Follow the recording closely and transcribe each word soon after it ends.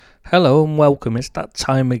Hello and welcome. It's that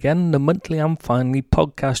time again, the monthly and finally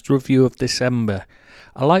podcast review of December.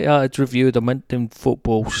 A light-hearted review of the month in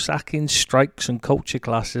football, sackings, strikes and culture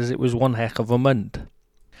clashes. It was one heck of a month.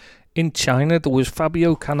 In China, there was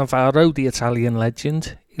Fabio Cannavaro, the Italian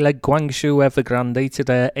legend. He led Guangzhou Evergrande to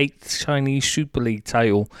their 8th Chinese Super League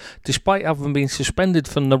title, despite having been suspended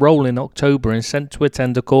from the role in October and sent to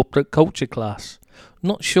attend a corporate culture class.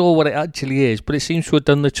 Not sure what it actually is, but it seems to have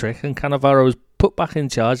done the trick, and Cannavaro was put back in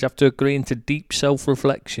charge after agreeing to deep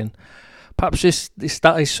self-reflection. Perhaps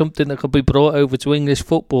that is something that could be brought over to English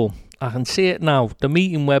football. I can see it now. The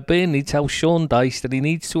meeting where Burnley tells Sean Dyche that he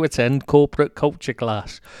needs to attend corporate culture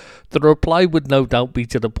class. The reply would no doubt be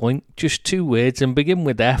to the point, just 2 words and begin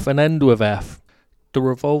with F and end with F. The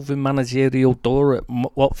revolving managerial door at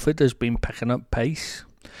Watford has been picking up pace.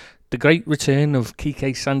 The great return of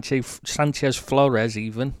Quique Sanchez Flores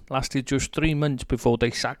even lasted just 3 months before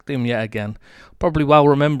they sacked him yet again, probably while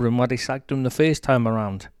remembering why they sacked him the first time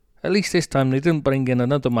around. At least this time they didn't bring in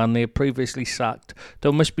another man they had previously sacked,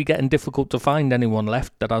 though it must be getting difficult to find anyone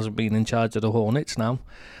left that hasn't been in charge of the Hornets now.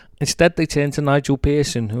 Instead they turned to Nigel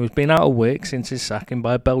Pearson, who has been out of work since his sacking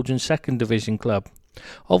by a Belgian second division club.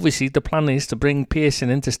 Obviously the plan is to bring Pearson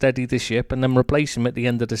in to steady the ship and then replace him at the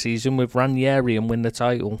end of the season with Ranieri and win the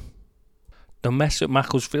title. The mess at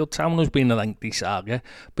Macclesfield Town has been a lengthy saga,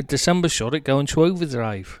 but December saw it go into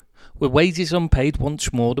overdrive. With wages unpaid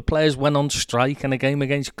once more, the players went on strike and a game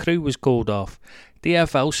against Crewe was called off. The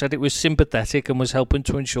EFL said it was sympathetic and was helping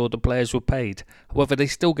to ensure the players were paid. However, they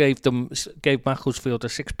still gave Macclesfield a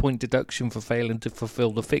 6-point deduction for failing to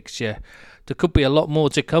fulfil the fixture. There could be a lot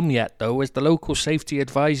more to come yet though, as the local safety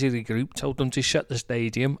advisory group told them to shut the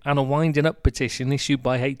stadium, and a winding up petition issued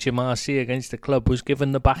by HMRC against the club was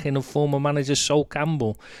given the backing of former manager Sol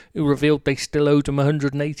Campbell, who revealed they still owed him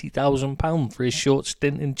 £180,000 for his short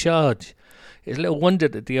stint in charge. It's little wonder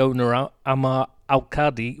that the owner Amar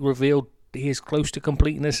Al-Qadi revealed he is close to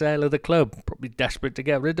completing the sale of the club, probably desperate to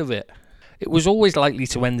get rid of it. It was always likely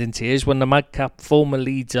to end in tears when the madcap former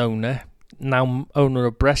Leeds owner, now owner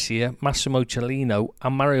of Brescia, Massimo Cellino,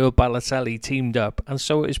 and Mario Balotelli teamed up, and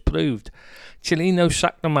so it has proved. Cellino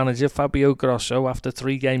sacked the manager Fabio Grosso after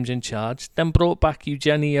 3 games in charge, then brought back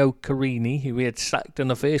Eugenio Carini, who he had sacked in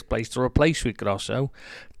the first place, to replace with Grosso.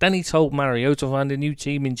 Then he told Mario to find a new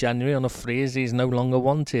team in January on a free as he is no longer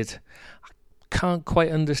wanted. Can't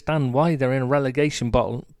quite understand why they're in a relegation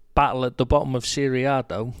battle at the bottom of Serie A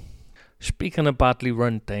though. Speaking of badly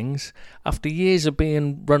run things, after years of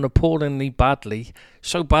being run appallingly badly,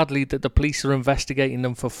 so badly that the police are investigating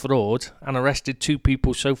them for fraud and arrested 2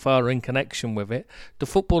 people so far in connection with it, the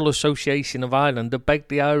Football Association of Ireland have begged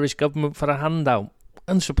the Irish government for a handout.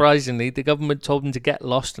 Unsurprisingly, the government told them to get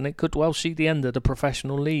lost and it could well see the end of the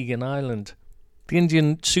professional league in Ireland. The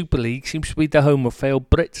Indian Super League seems to be the home of failed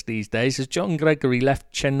Brits these days, as John Gregory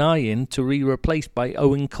left Chennai in to be replaced by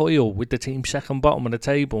Owen Coyle with the team second bottom of the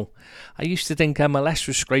table. I used to think MLS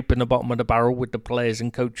was scraping the bottom of the barrel with the players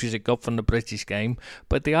and coaches it got from the British game,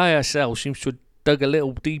 but the ISL seems to have dug a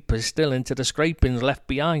little deeper still into the scrapings left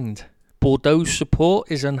behind. Bordeaux's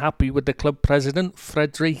support is unhappy with the club president,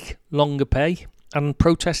 Frédéric Longuepay, and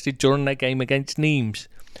protested during their game against Nimes.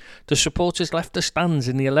 The supporters left the stands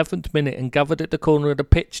in the 11th minute and gathered at the corner of the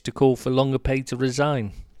pitch to call for Longuepay to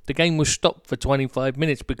resign. The game was stopped for 25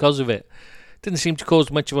 minutes because of it. Didn't seem to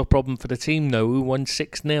cause much of a problem for the team though, who won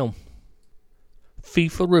 6-0.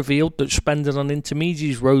 FIFA revealed that spending on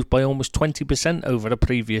intermediaries rose by almost 20% over the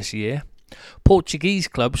previous year. Portuguese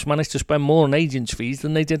clubs managed to spend more on agents' fees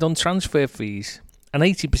than they did on transfer fees. And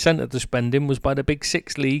 80% of the spending was by the big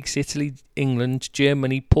 6 leagues: Italy, England,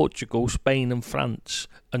 Germany, Portugal, Spain and France,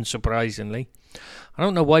 unsurprisingly. I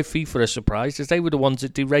don't know why FIFA are surprised, as they were the ones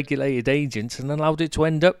that deregulated agents and allowed it to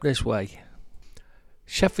end up this way.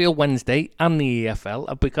 Sheffield Wednesday and the EFL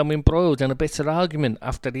have become embroiled in a bitter argument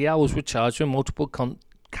after the Owls were charged with multiple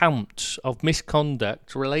counts of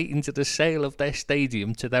misconduct relating to the sale of their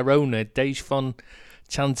stadium to their owner, Dejphon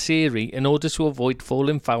Chansiri, in order to avoid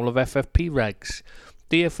falling foul of FFP regs.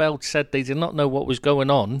 The EFL said they did not know what was going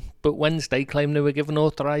on, but Wednesday claimed they were given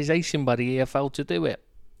authorisation by the EFL to do it.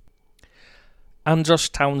 Andros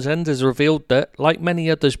Townsend has revealed that, like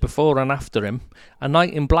many others before and after him, a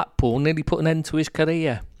night in Blackpool nearly put an end to his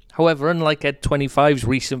career. However, unlike Ed 25's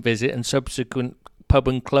recent visit and subsequent pub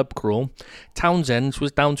and club crawl, Townsend's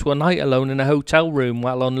was down to a night alone in a hotel room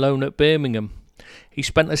while on loan at Birmingham. He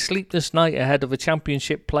spent a sleepless night ahead of a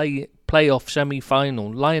championship playoff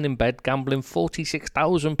semi-final, lying in bed gambling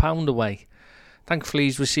 £46,000 away. Thankfully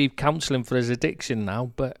he's received counselling for his addiction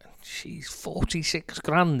now, but she's 46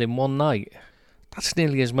 grand in one night. That's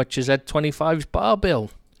nearly as much as Ed 25's bar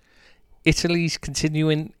bill. Italy's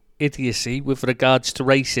continuing idiocy with regards to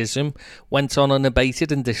racism went on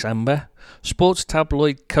unabated in December, sports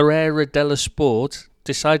tabloid Corriere dello Sport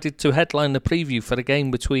decided to headline the preview for the game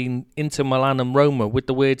between Inter Milan and Roma with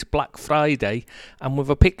the words Black Friday and with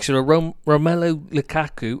a picture of Romelu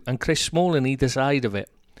Lukaku and Chris Smalling either side of it.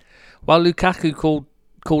 While Lukaku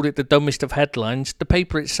called it the dumbest of headlines, the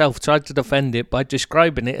paper itself tried to defend it by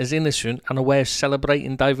describing it as innocent and a way of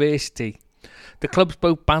celebrating diversity. The clubs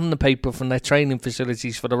both banned the paper from their training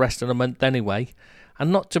facilities for the rest of the month anyway,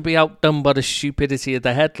 and not to be outdone by the stupidity of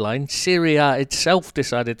the headline, Serie A itself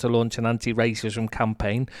decided to launch an anti-racism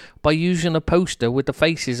campaign by using a poster with the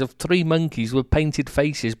faces of 3 monkeys with painted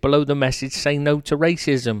faces below the message "Say no to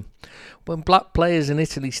racism." When black players in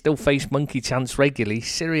Italy still face monkey chants regularly,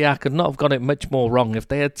 Serie A could not have got it much more wrong if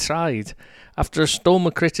they had tried. After a storm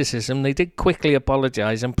of criticism, they did quickly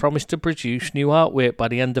apologise and promised to produce new artwork by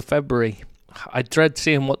the end of February. I dread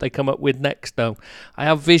seeing what they come up with next, though. I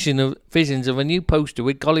have visions of a new poster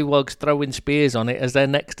with gollywogs throwing spears on it as their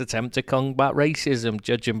next attempt to combat racism,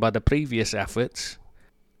 judging by the previous efforts.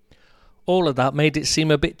 All of that made it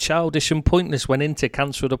seem a bit childish and pointless when Inter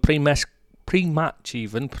cancelled a pre-match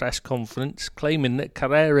press conference, claiming that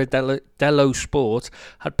Corriere dello Sport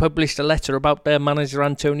had published a letter about their manager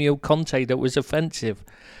Antonio Conte that was offensive.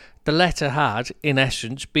 The letter had, in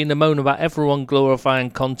essence, been a moan about everyone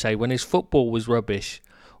glorifying Conte when his football was rubbish.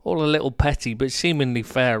 All a little petty but seemingly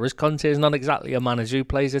fair, as Conte is not exactly a manager who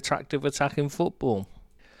plays attractive attacking football.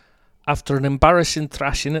 After an embarrassing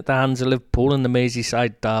thrashing at the hands of Liverpool in the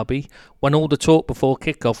Merseyside derby, when all the talk before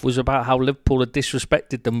kick-off was about how Liverpool had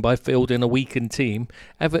disrespected them by fielding a weakened team,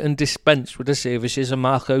 Everton dispensed with the services of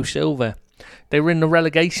Marco Silva. They were in the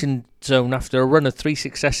relegation zone after a run of 3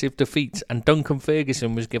 successive defeats, and Duncan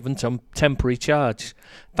Ferguson was given temporary charge.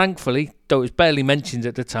 Thankfully, though it was barely mentioned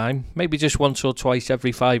at the time, maybe just once or twice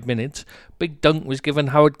every 5 minutes, Big Dunk was given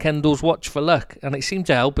Howard Kendall's watch for luck, and it seemed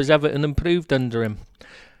to help as Everton improved under him.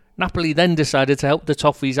 Napoli then decided to help the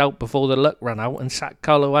Toffees out before the luck ran out and sacked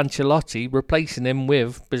Carlo Ancelotti, replacing him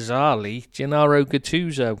with, bizarrely, Gennaro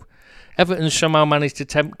Gattuso. Everton somehow managed to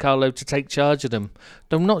tempt Carlo to take charge of them,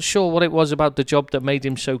 though I'm not sure what it was about the job that made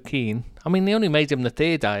him so keen. I mean, they only made him the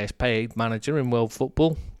 3rd highest paid manager in world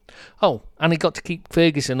football. Oh, and he got to keep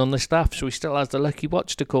Ferguson on the staff, so he still has the lucky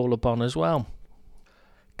watch to call upon as well.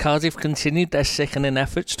 Cardiff continued their sickening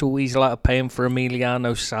efforts to weasel out of paying for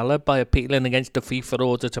Emiliano Sala by appealing against the FIFA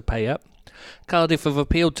order to pay up. Cardiff have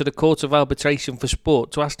appealed to the Court of Arbitration for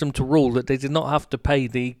Sport to ask them to rule that they did not have to pay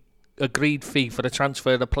the agreed fee for the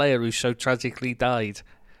transfer of the player who so tragically died.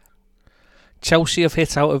 Chelsea have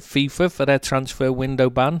hit out of FIFA for their transfer window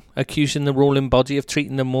ban, accusing the ruling body of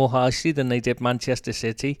treating them more harshly than they did Manchester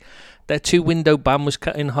City. Their 2-window ban was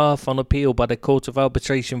cut in half on appeal by the Court of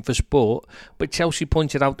Arbitration for Sport, but Chelsea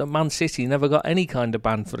pointed out that Man City never got any kind of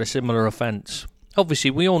ban for a similar offence.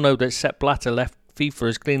 Obviously, we all know that Sepp Blatter left FIFA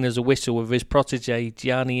as clean as a whistle with his protege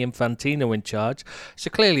Gianni Infantino in charge,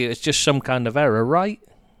 so clearly it's just some kind of error, right?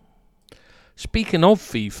 Speaking of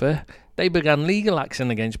FIFA, they began legal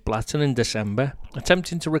action against Blatter in December,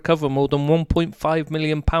 attempting to recover more than £1.5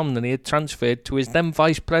 million that he had transferred to his then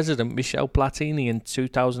Vice President Michel Platini in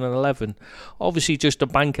 2011. Obviously just a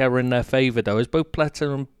bank error in their favour though, as both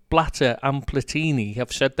Blatter and Platini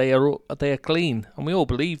have said they are clean, and we all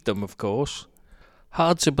believe them, of course.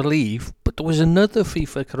 Hard to believe, but there was another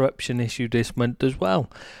FIFA corruption issue this month as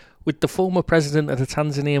well, with the former president of the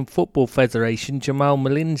Tanzanian Football Federation, Jamal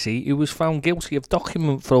Malinzi, who was found guilty of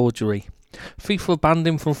document forgery. FIFA banned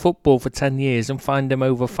him from football for 10 years and fined him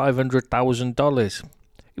over $500,000.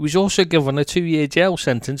 He was also given a 2-year jail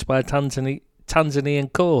sentence by a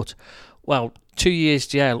Tanzanian court. Well, 2 years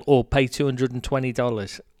jail or pay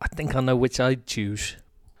 $220. I think I know which I'd choose.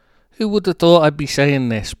 Who would have thought I'd be saying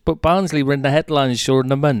this, but Barnsley were in the headlines during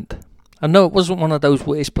the month. I know it wasn't one of those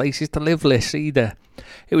worst places to live lists either.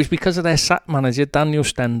 It was because of their sacked manager Daniel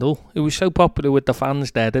Stendel, who was so popular with the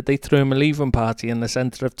fans there that they threw him a leaving party in the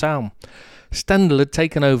centre of town. Stendel had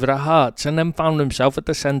taken over at Hearts and then found himself at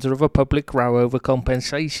the centre of a public row over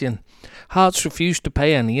compensation. Hearts refused to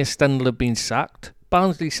pay any as Stendel had been sacked.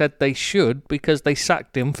 Barnsley said they should because they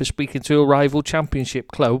sacked him for speaking to a rival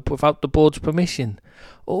championship club without the board's permission.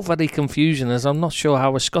 All very confusing, as I'm not sure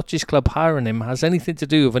how a Scottish club hiring him has anything to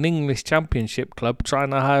do with an English championship club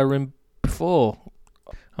trying to hire him before.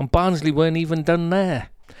 And Barnsley weren't even done there,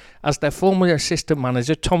 as their former assistant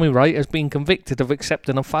manager Tommy Wright has been convicted of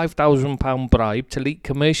accepting a £5,000 bribe to leak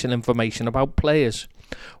commercial information about players.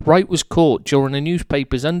 Wright was caught during the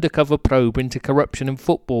newspaper's undercover probe into corruption in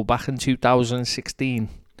football back in 2016.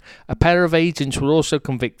 A pair of agents were also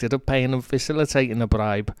convicted of paying and facilitating a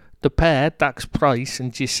bribe. The pair, Dax Price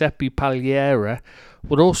and Giuseppe Pagliera,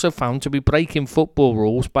 were also found to be breaking football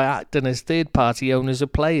rules by acting as third-party owners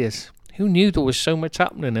of players. Who knew there was so much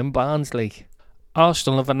happening in Barnsley?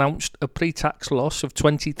 Arsenal have announced a pre-tax loss of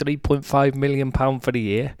 £23.5 million for the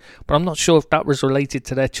year, but I'm not sure if that was related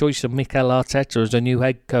to their choice of Mikel Arteta as a new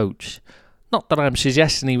head coach. Not that I'm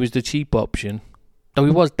suggesting he was the cheap option, though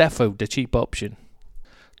he was defo the cheap option.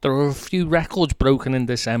 There are a few records broken in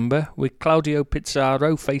December, with Claudio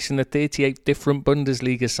Pizarro facing the 38th different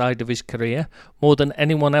Bundesliga side of his career, more than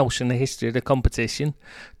anyone else in the history of the competition.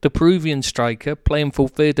 The Peruvian striker, playing for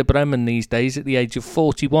Werder Bremen these days at the age of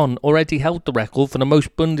 41, already held the record for the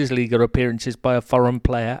most Bundesliga appearances by a foreign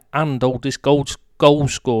player and oldest goal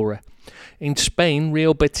scorer. In Spain,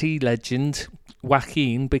 Real Betis legend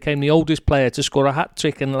Joaquin became the oldest player to score a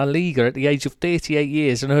hat-trick in La Liga at the age of 38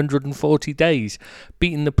 years and 140 days,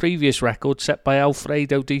 beating the previous record set by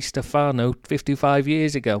Alfredo Di Stefano 55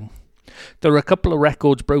 years ago. There are a couple of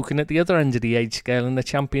records broken at the other end of the age scale in the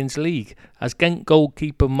Champions League, as Genk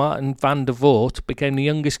goalkeeper Martin van der Voort became the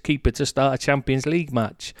youngest keeper to start a Champions League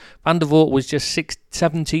match. Van der Voort was just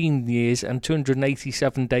 17 years and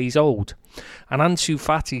 287 days old. And Ansu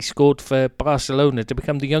Fati scored for Barcelona to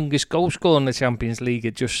become the youngest goalscorer in the Champions League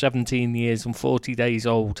at just 17 years and 40 days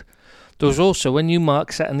old. There was also a new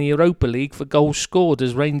mark set in the Europa League for goals scored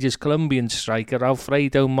as Rangers Colombian striker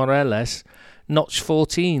Alfredo Morelos notched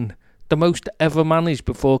 14. The most ever managed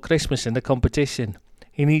before Christmas in the competition.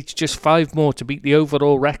 He needs just 5 more to beat the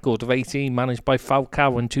overall record of 18 managed by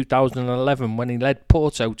Falcao in 2011 when he led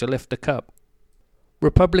Porto to lift the cup.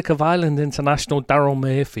 Republic of Ireland international Daryl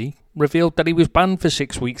Murphy revealed that he was banned for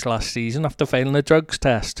 6 weeks last season after failing a drugs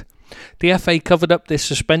test. The FA covered up this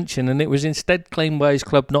suspension, and it was instead claimed by his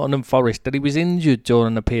club Nottingham Forest that he was injured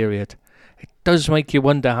during the period. It does make you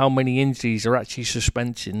wonder how many injuries are actually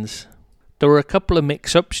suspensions. There were a couple of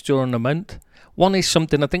mix-ups during the month. One is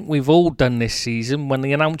something I think we've all done this season, when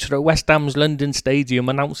the announcer at West Ham's London Stadium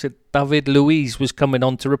announced that David Luiz was coming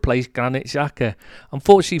on to replace Granit Xhaka.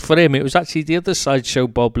 Unfortunately for him, it was actually the other Sideshow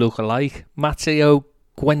Bob lookalike, Matteo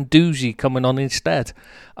Guendouzi, coming on instead.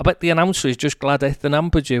 I bet the announcer is just glad Ethan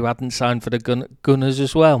Ampadu hadn't signed for the Gunners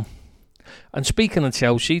as well. And speaking of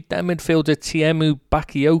Chelsea, their midfielder Tiémoué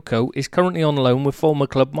Bakayoko is currently on loan with former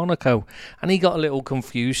club Monaco, and he got a little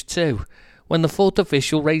confused too. When the fourth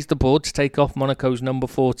official raised the board to take off Monaco's number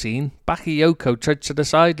 14, Bakayoko trudged to the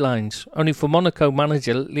sidelines, only for Monaco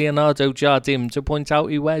manager Leonardo Jardim to point out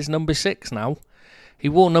he wears number 6 now. He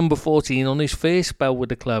wore number 14 on his first spell with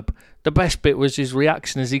the club. The best bit was his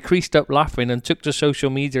reaction as he creased up laughing and took to social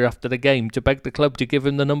media after the game to beg the club to give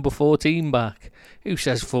him the number 14 back. Who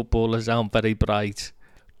says footballers aren't very bright?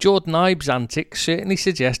 Jordan Ibe's antics certainly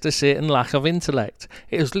suggest a certain lack of intellect.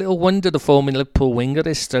 It was little wonder the former Liverpool winger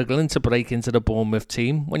is struggling to break into the Bournemouth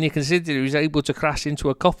team when you consider he was able to crash into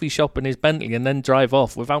a coffee shop in his Bentley and then drive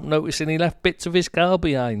off without noticing he left bits of his car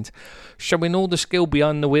behind. Showing all the skill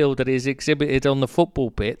behind the wheel that is exhibited on the football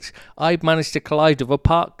pitch, Ibe managed to collide with a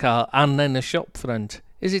parked car and then a shop front.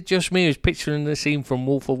 Is it just me who's picturing the scene from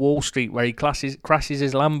Wolf of Wall Street where he crashes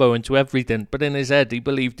his Lambo into everything, but in his head he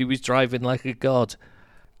believed he was driving like a god?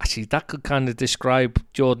 Actually, that could kind of describe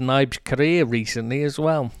Jordan Ibe's career recently as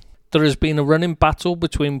well. There has been a running battle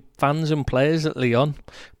between fans and players at Lyon,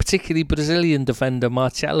 particularly Brazilian defender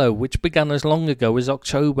Marcelo, which began as long ago as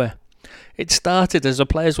October. It started as the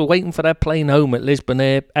players were waiting for their plane home at Lisbon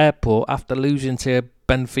Airport after losing to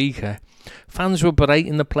Benfica. Fans were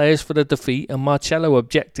berating the players for the defeat, and Marcelo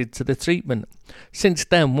objected to the treatment. Since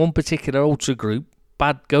then, one particular ultra group,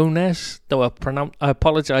 Bad Gones, though I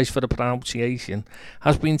apologise for the pronunciation,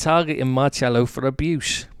 has been targeting Marcelo for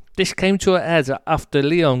abuse. This came to a head after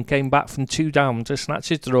Lyon came back from 2 down to snatch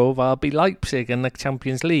a draw of RB Leipzig in the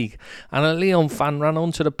Champions League, and a Lyon fan ran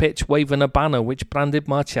onto the pitch waving a banner which branded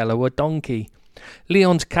Marcelo a donkey.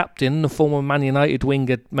 Lyon's captain, the former Man United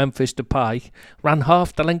winger Memphis Depay, ran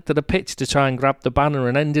half the length of the pitch to try and grab the banner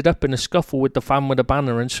and ended up in a scuffle with the fan with the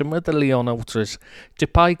banner and some other Lyon ultras.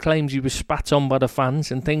 Depay claims he was spat on by the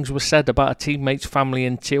fans and things were said about a teammate's family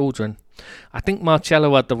and children. I think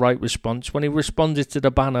Marcelo had the right response when he responded to the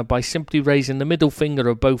banner by simply raising the middle finger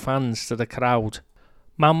of both hands to the crowd.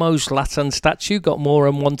 Malmo's Zlatan statue got more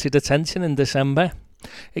unwanted attention in December.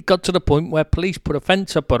 It got to the point where police put a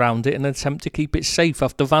fence up around it in an attempt to keep it safe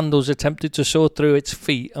after vandals attempted to saw through its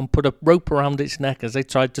feet and put a rope around its neck as they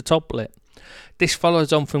tried to topple it. This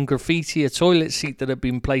follows on from graffiti, a toilet seat that had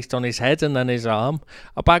been placed on his head and then his arm,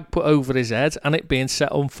 a bag put over his head and it being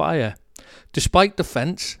set on fire. Despite the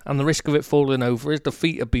fence and the risk of it falling over as the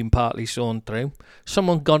feet had been partly sawn through,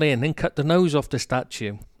 someone got in and cut the nose off the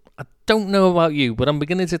statue. I don't know about you, but I'm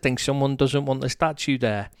beginning to think someone doesn't want the statue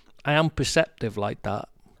there. I am perceptive like that.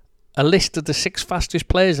 a list of the 6 fastest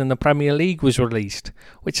players in the Premier League was released,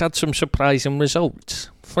 which had some surprising results.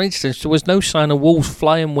 For instance, there was no sign of Wolves'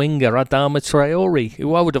 flying winger Adama Traore,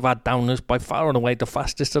 who I would have had down as by far and away the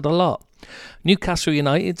fastest of the lot. Newcastle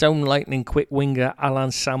United's own lightning-quick winger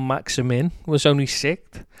Alan Saint-Maximin was only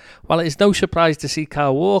 6th. While it is no surprise to see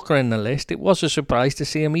Kyle Walker in the list, it was a surprise to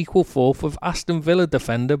see him equal 4th with Aston Villa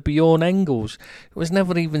defender Bjorn Engels, who has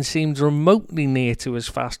never even seemed remotely near to as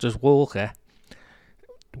fast as Walker.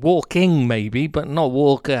 Walking maybe, but not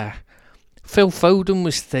Walker. Phil Foden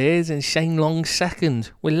was 3rd and Shane Long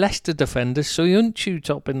 2nd, with Leicester defender Soyuncu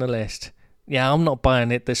topping the list. Yeah, I'm not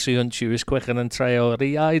buying it that Soyuncu is quicker than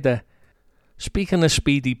Traore either. Speaking of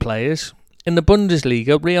speedy players, in the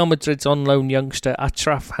Bundesliga, Real Madrid's on-loan youngster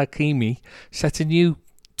Achraf Hakimi set a new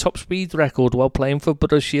top speed record while playing for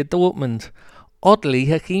Borussia Dortmund. Oddly,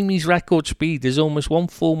 Hakimi's record speed is almost 1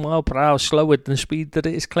 full mile per hour slower than the speed that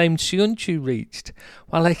it is claimed Soyuncu reached.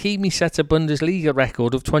 While Hakimi set a Bundesliga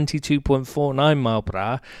record of 22.49 mile per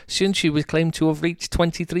hour, Soyuncu was claimed to have reached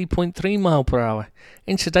 23.3 mile per hour.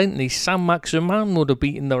 Incidentally, Saint-Maximin would have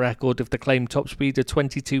beaten the record if the claimed top speed of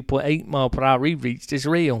 22.8 mile per hour he reached is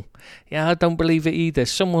real. Yeah, I don't believe it either.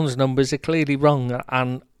 Someone's numbers are clearly wrong,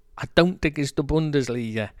 and I don't think it's the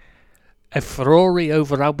Bundesliga. A Ferrari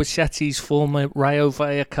over Albacetti's former Rayo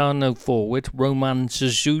Vallecano forward, Roman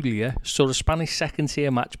Zazoulia, saw a Spanish second-tier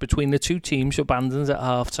match between the two teams abandoned at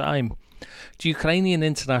half-time. The Ukrainian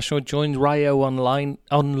international joined Rayo on loan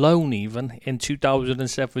in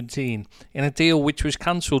 2017, in a deal which was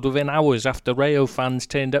cancelled within hours after Rayo fans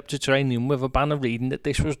turned up to training with a banner reading that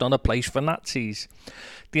this was not a place for Nazis.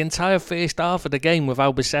 The entire first half of the game with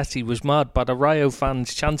Albacete was marred by the Rayo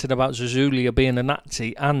fans chanting about Zazoulia being a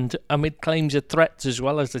Nazi, and, amid claims of threats as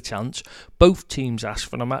well as the chants, both teams asked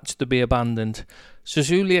for the match to be abandoned.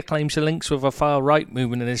 Zazoulia claims the links with a far-right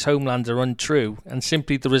movement in his homeland are untrue and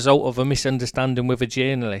simply the result of a misunderstanding with a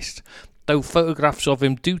journalist, though photographs of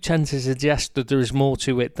him do tend to suggest that there is more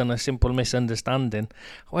to it than a simple misunderstanding.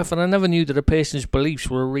 However, I never knew that a person's beliefs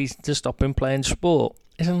were a reason to stop him playing sport.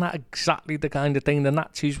 Isn't that exactly the kind of thing the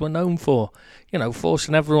Nazis were known for? You know,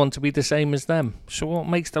 forcing everyone to be the same as them. So what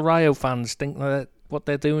makes the Rayo fans think that what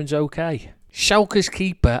they're doing is okay? Schalke's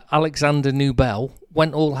keeper, Alexander Nubel,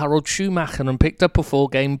 went all Harald Schumacher and picked up a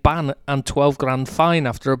 4-game ban and 12 grand fine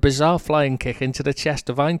after a bizarre flying kick into the chest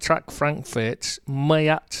of Eintracht Frankfurt's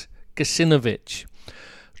Mijat Gacinovic.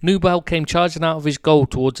 Nubel came charging out of his goal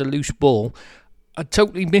towards a loose ball and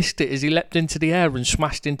totally missed it as he leapt into the air and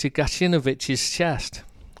smashed into Gacinovic's chest.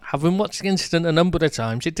 Having watched the incident a number of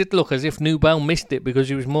times, it did look as if Nubel missed it because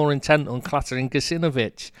he was more intent on clattering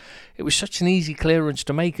Gacinovic. It was such an easy clearance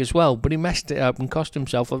to make as well, but he messed it up and cost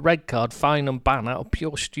himself a red card, fine and ban out of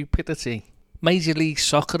pure stupidity. Major League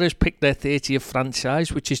Soccer has picked their 30th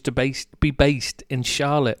franchise, which is to be based in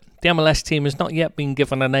Charlotte. The MLS team has not yet been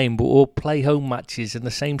given a name, but will play home matches in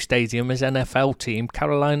the same stadium as NFL team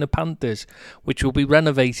Carolina Panthers, which will be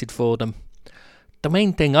renovated for them. The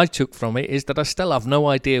main thing I took from it is that I still have no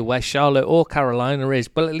idea where Charlotte or Carolina is,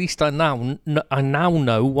 but at least I now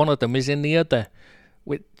know one of them is in the other,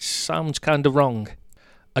 which sounds kind of wrong.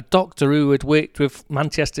 A doctor who had worked with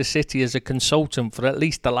Manchester City as a consultant for at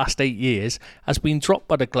least the last 8 years has been dropped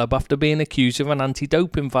by the club after being accused of an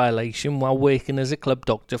anti-doping violation while working as a club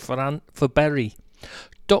doctor for Bury.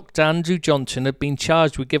 Dr. Andrew Johnson had been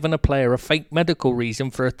charged with giving a player a fake medical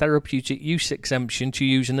reason for a therapeutic use exemption to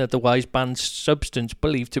use an otherwise banned substance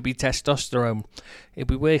believed to be testosterone. He'll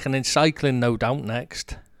be working in cycling no doubt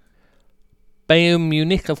next. Bayern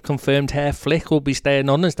Munich have confirmed Herr Flick will be staying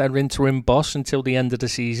on as their interim boss until the end of the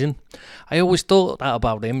season. I always thought that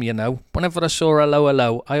about him, you know. Whenever I saw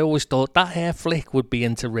hello, I always thought that Herr Flick would be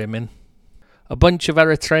interiming. A bunch of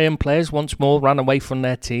Eritrean players once more ran away from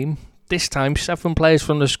their team. This time, 7 players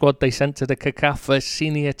from the squad they sent to the CACAFA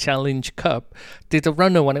Senior Challenge Cup did a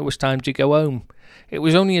runner when it was time to go home. It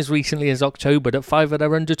was only as recently as October that 5 of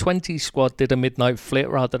their under-20 squad did a midnight flit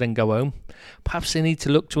rather than go home. Perhaps they need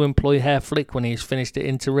to look to employ Herr Flick when he's finished at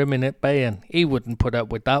interim at Bayern. He wouldn't put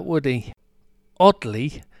up with that, would he?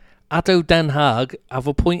 Oddly, ADO Den Haag have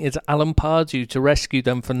appointed Alan Pardew to rescue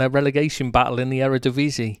them from their relegation battle in the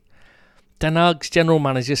Eredivisie. Den Haag's general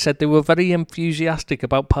manager said they were very enthusiastic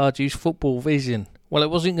about Pardew's football vision. Well, it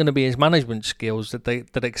wasn't going to be his management skills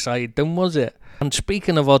that excited them, was it? And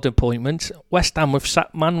speaking of odd appointments, West Ham have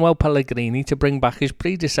sacked Manuel Pellegrini to bring back his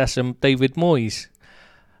predecessor, David Moyes.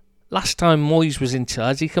 Last time Moyes was in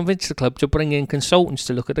charge, he convinced the club to bring in consultants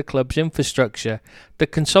to look at the club's infrastructure. The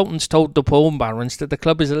consultants told the Porn Barons that the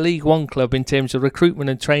club is a League One club in terms of recruitment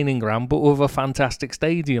and training ground, but with a fantastic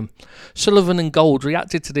stadium. Sullivan and Gold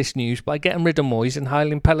reacted to this news by getting rid of Moyes and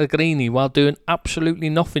hiring Pellegrini while doing absolutely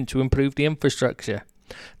nothing to improve the infrastructure.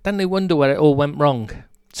 Then they wonder where it all went wrong.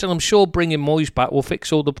 So I'm sure bringing Moyes back will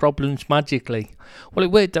fix all the problems magically. Well,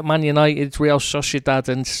 it worked at Man United, Real Sociedad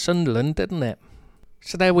and Sunderland, didn't it?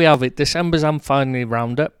 So there we have it, December's and finally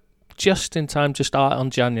roundup, just in time to start on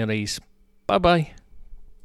January's. Bye bye.